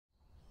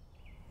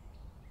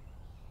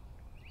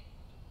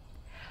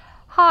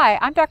Hi,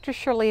 I'm Dr.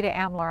 Sherlita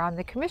Amler. I'm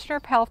the Commissioner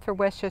of Health for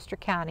Westchester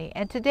County,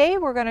 and today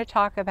we're going to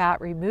talk about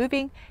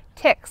removing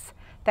ticks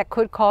that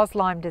could cause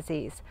Lyme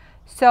disease.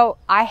 So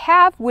I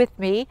have with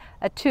me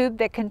a tube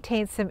that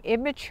contains some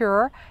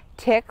immature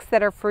ticks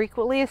that are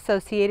frequently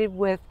associated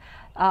with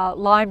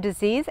Lyme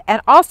disease,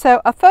 and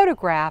also a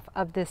photograph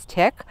of this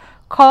tick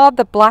called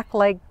the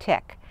black-leg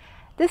tick.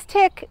 This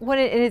tick, when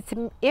in its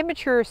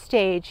immature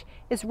stage,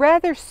 is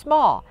rather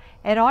small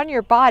and on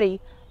your body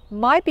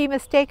might be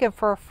mistaken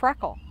for a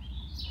freckle.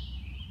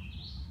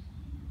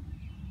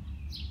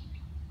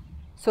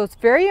 So it's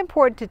very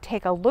important to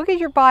take a look at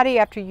your body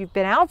after you've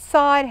been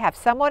outside, have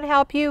someone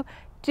help you,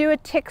 do a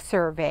tick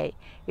survey.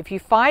 If you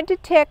find a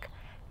tick,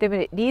 then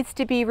it needs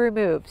to be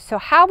removed. So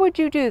how would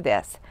you do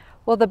this?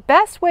 Well, the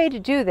best way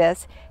to do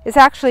this is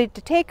actually to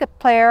take a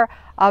pair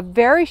of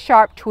very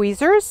sharp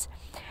tweezers.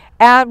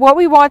 And what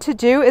we want to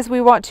do is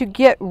we want to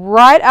get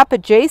right up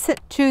adjacent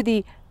to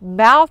the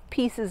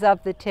mouthpieces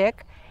of the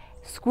tick,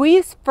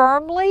 squeeze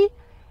firmly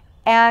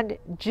and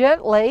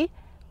gently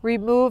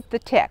remove the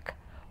tick.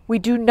 We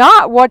do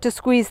not want to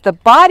squeeze the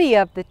body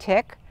of the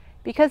tick,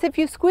 because if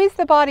you squeeze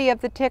the body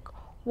of the tick,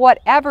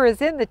 whatever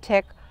is in the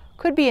tick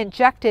could be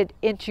injected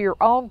into your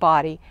own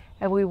body,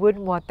 and we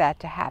wouldn't want that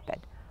to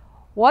happen.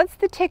 Once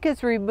the tick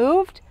is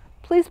removed,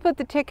 please put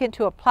the tick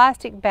into a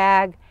plastic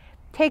bag,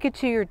 take it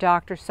to your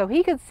doctor so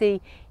he can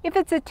see if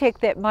it's a tick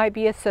that might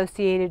be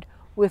associated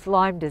with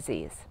Lyme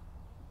disease.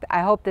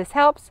 I hope this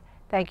helps.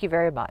 Thank you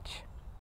very much.